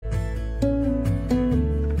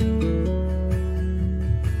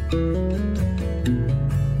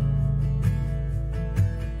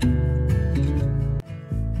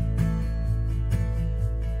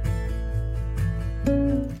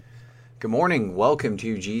morning. Welcome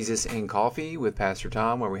to Jesus and Coffee with Pastor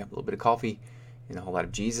Tom, where we have a little bit of coffee and a whole lot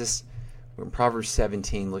of Jesus. We're in Proverbs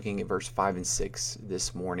 17, looking at verse 5 and 6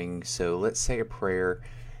 this morning. So let's say a prayer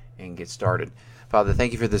and get started. Father,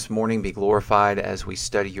 thank you for this morning. Be glorified as we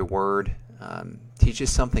study your word. Teach us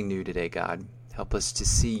something new today, God. Help us to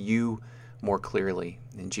see you more clearly.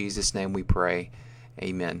 In Jesus' name we pray.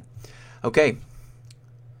 Amen. Okay,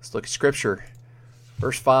 let's look at Scripture.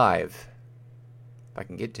 Verse 5, if I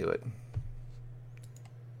can get to it.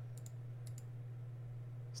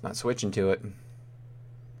 It's not switching to it.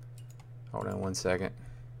 Hold on one second.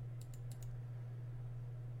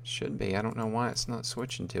 Should be. I don't know why it's not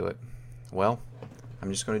switching to it. Well,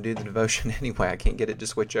 I'm just going to do the devotion anyway. I can't get it to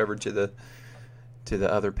switch over to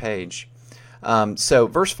the other page. So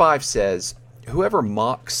verse 5 says, "Whoever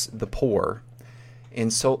mocks the poor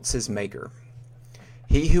insults his maker.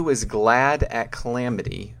 He who is glad at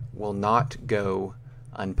calamity will not go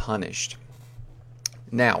unpunished."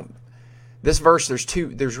 Now, this verse,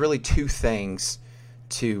 there's really two things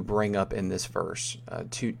to bring up in this verse,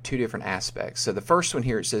 two different aspects. So the first one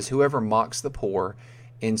here, it says, "Whoever mocks the poor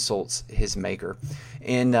insults his maker."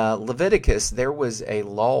 In Leviticus, there was a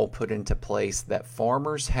law put into place that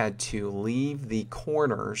farmers had to leave the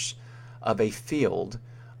corners of a field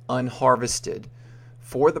unharvested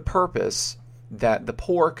for the purpose that the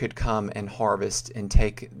poor could come and harvest and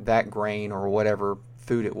take that grain or whatever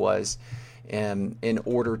food it was in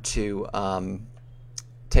order to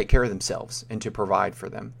take care of themselves and to provide for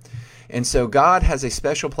them. And so God has a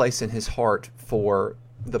special place in his heart for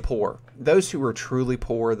the poor, those who are truly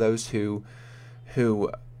poor, those who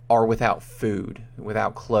are without food,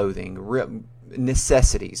 without clothing,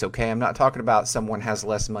 necessities. Okay, I'm not talking about someone has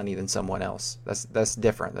less money than someone else. That's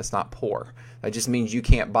different. That's not poor. That just means you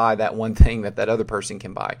can't buy that one thing that other person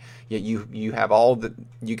can buy. Yet you have all that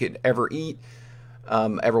you could ever eat,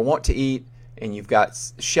 ever want to eat, and you've got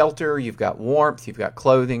shelter, you've got warmth, you've got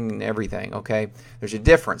clothing and everything. Okay, there's a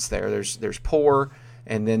difference there. There's poor,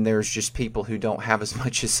 and then there's just people who don't have as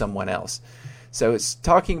much as someone else. So it's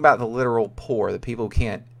talking about the literal poor, the people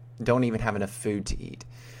who don't even have enough food to eat.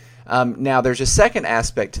 Now, there's a second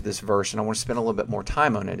aspect to this verse, and I want to spend a little bit more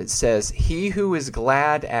time on it. It says, "He who is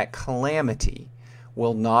glad at calamity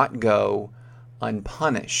will not go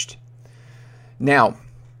unpunished." Now,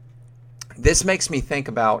 this makes me think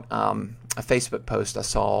about a Facebook post I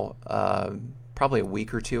saw probably a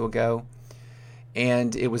week or two ago,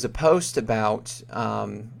 and it was a post about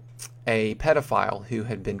a pedophile who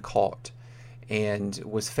had been caught and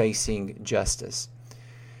was facing justice.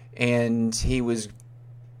 And he was,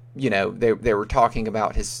 they were talking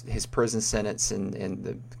about his prison sentence and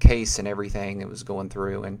the case and everything that was going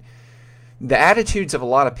through. And the attitudes of a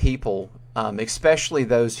lot of people, especially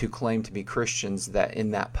those who claim to be Christians, that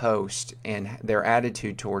in that post, and their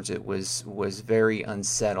attitude towards it was very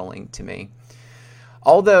unsettling to me.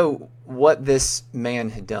 Although what this man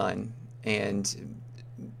had done and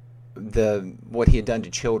what he had done to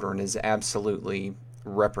children is absolutely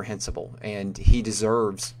reprehensible, and he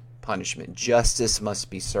deserves punishment. Justice must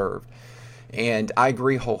be served. And I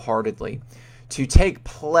agree wholeheartedly. To take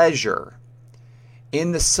pleasure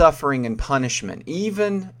in the suffering and punishment,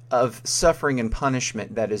 even of suffering and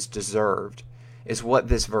punishment that is deserved, is what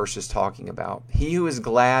this verse is talking about. He who is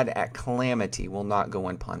glad at calamity will not go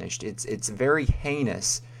unpunished. It's very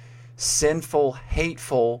heinous, sinful,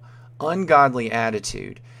 hateful, ungodly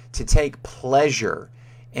attitude to take pleasure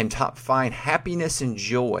and find happiness and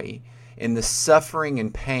joy in the suffering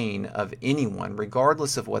and pain of anyone,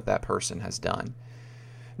 regardless of what that person has done.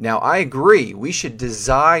 Now, I agree, we should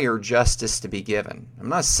desire justice to be given. I'm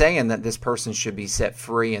not saying that this person should be set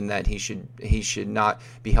free and that he should not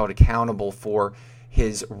be held accountable for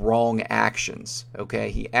his wrong actions. Okay,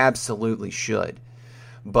 he absolutely should.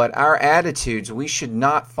 But our attitudes, we should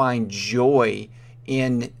not find joy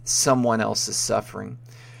in someone else's suffering.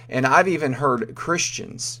 And I've even heard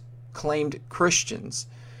claimed Christians,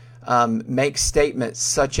 make statements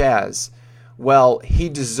such as, "Well, he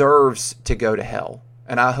deserves to go to hell,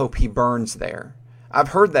 and I hope he burns there." I've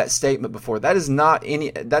heard that statement before. That is not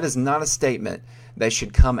a statement that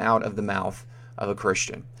should come out of the mouth of a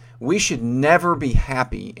Christian. We should never be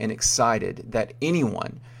happy and excited that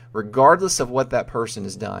anyone, regardless of what that person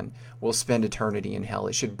has done, will spend eternity in hell.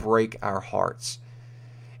 It should break our hearts.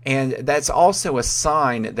 And that's also a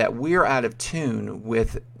sign that we're out of tune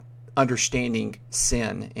with understanding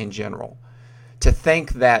sin in general. To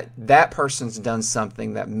think that that person's done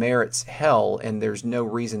something that merits hell and there's no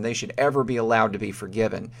reason they should ever be allowed to be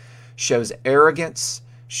forgiven shows arrogance,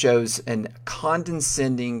 shows a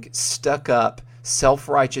condescending, stuck-up,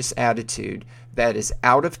 self-righteous attitude that is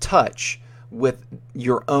out of touch with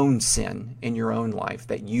your own sin in your own life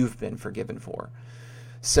that you've been forgiven for.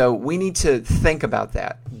 So we need to think about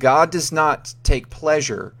that. God does not take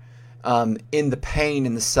pleasure in the pain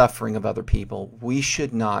and the suffering of other people. We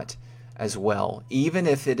should not as well, even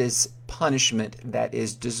if it is punishment that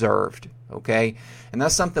is deserved, okay? And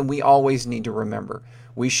that's something we always need to remember.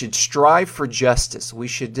 We should strive for justice. We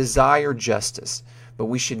should desire justice, but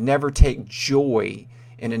we should never take joy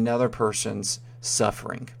in another person's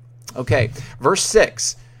suffering. Okay, verse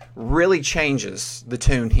 6 really changes the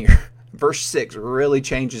tune here. Verse 6 really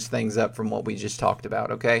changes things up from what we just talked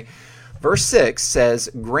about, okay? Verse 6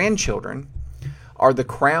 says, grandchildren are the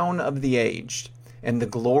crown of the aged, and the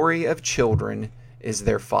glory of children is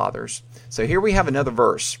their fathers. So here we have another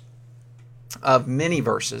verse of many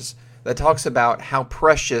verses that talks about how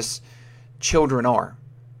precious children are,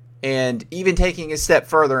 and even taking a step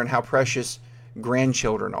further in how precious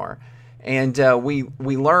grandchildren are. And we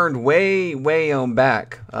learned way on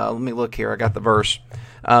back. Let me look here. I got the verse.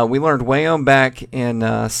 We learned way on back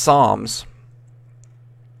in Psalm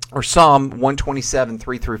 127,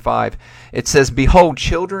 3 through 5. It says, behold,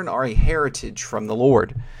 children are a heritage from the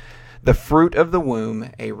Lord, the fruit of the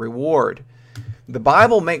womb a reward. The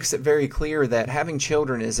Bible makes it very clear that having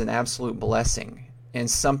children is an absolute blessing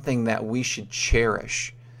and something that we should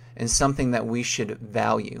cherish and something that we should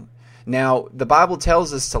value. Now, the Bible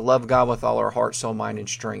tells us to love God with all our heart, soul, mind, and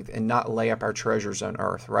strength, and not lay up our treasures on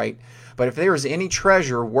earth, right? But if there is any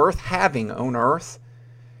treasure worth having on earth,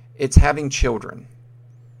 it's having children.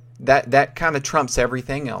 That kind of trumps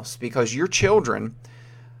everything else, because your children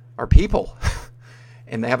are people,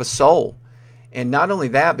 and they have a soul. And not only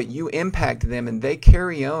that, but you impact them, and they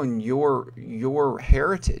carry on your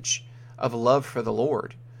heritage of love for the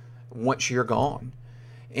Lord once you're gone.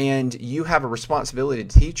 And you have a responsibility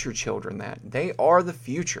to teach your children that. They are the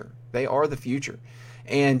future. They are the future.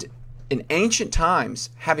 And in ancient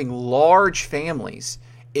times, having large families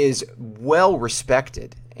is well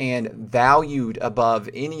respected and valued above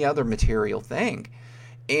any other material thing.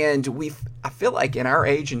 And I feel like in our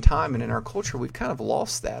age and time and in our culture, we've kind of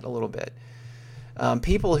lost that a little bit.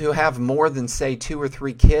 People who have more than, say, 2 or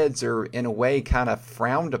 3 kids are in a way kind of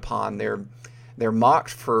frowned upon. They're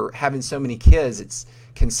mocked for having so many kids. It's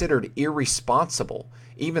considered irresponsible,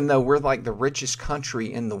 even though we're like the richest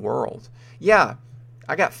country in the world. Yeah,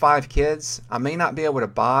 I got 5 kids. I may not be able to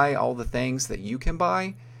buy all the things that you can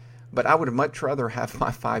buy, but I would much rather have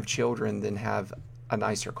my 5 children than have a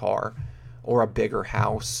nicer car or a bigger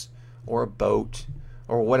house or a boat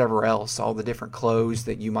or whatever else, all the different clothes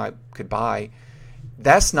that you could buy.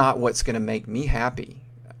 That's not what's going to make me happy.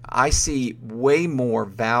 I see way more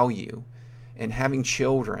value in having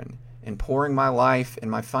children and pouring my life and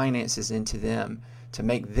my finances into them to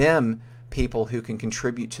make them people who can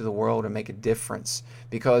contribute to the world and make a difference,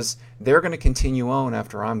 because they're going to continue on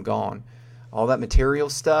after I'm gone. All that material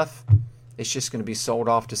stuff, it's just going to be sold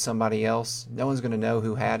off to somebody else. No one's going to know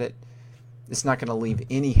who had it. It's not going to leave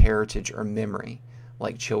any heritage or memory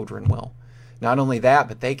like children will. Not only that,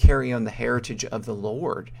 but they carry on the heritage of the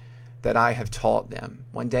Lord that I have taught them.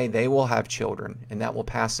 One day they will have children, and that will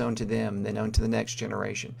pass on to them, and then on to the next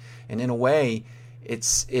generation. And in a way,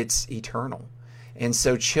 it's eternal. And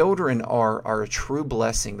so children are a true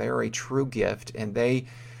blessing. They are a true gift, and they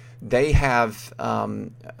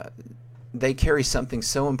carry something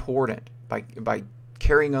so important by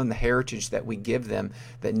carrying on the heritage that we give them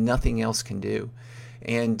that nothing else can do.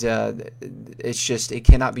 And it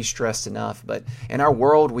cannot be stressed enough. But in our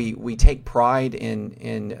world, we take pride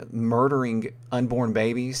in murdering unborn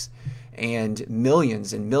babies and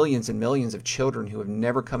millions and millions and millions of children who have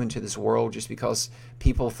never come into this world just because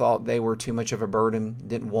people thought they were too much of a burden,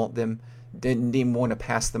 didn't want them, didn't even want to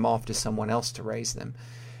pass them off to someone else to raise them.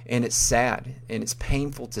 And it's sad and it's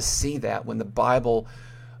painful to see that when the Bible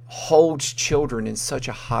holds children in such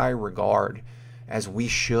a high regard as we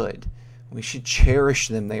should. We should cherish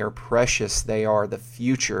them. They are precious. They are the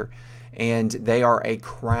future, and they are a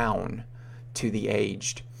crown to the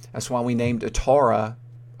aged. That's why we named Atara.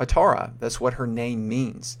 That's what her name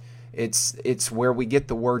means. It's where we get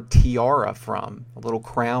the word tiara from, a little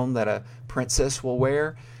crown that a princess will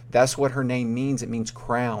wear. That's what her name means. It means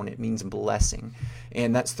crown. It means blessing.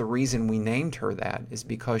 And that's the reason we named her that, is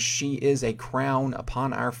because she is a crown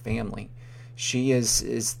upon our family. She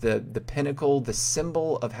is the pinnacle, the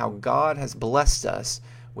symbol of how God has blessed us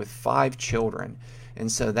with 5 children.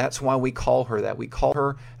 And so that's why we call her that. We call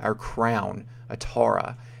her our crown,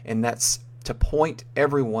 Atara. And that's to point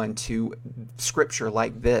everyone to scripture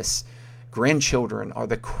like this. Grandchildren are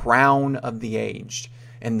the crown of the aged,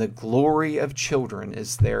 and the glory of children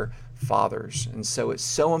is their fathers. And so it's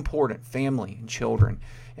so important, family and children.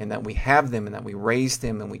 and that we have them and that we raise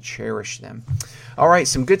them and we cherish them. All right,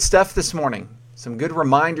 some good stuff this morning. Some good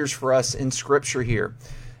reminders for us in Scripture here,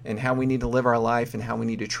 and how we need to live our life and how we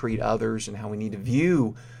need to treat others and how we need to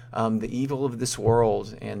view the evil of this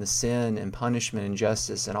world and the sin and punishment and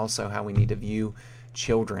justice, and also how we need to view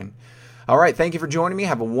children. All right, thank you for joining me.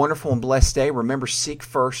 Have a wonderful and blessed day. Remember, seek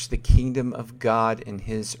first the kingdom of God and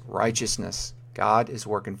His righteousness. God is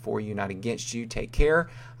working for you, not against you. Take care.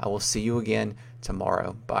 I will see you again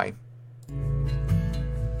tomorrow. Bye.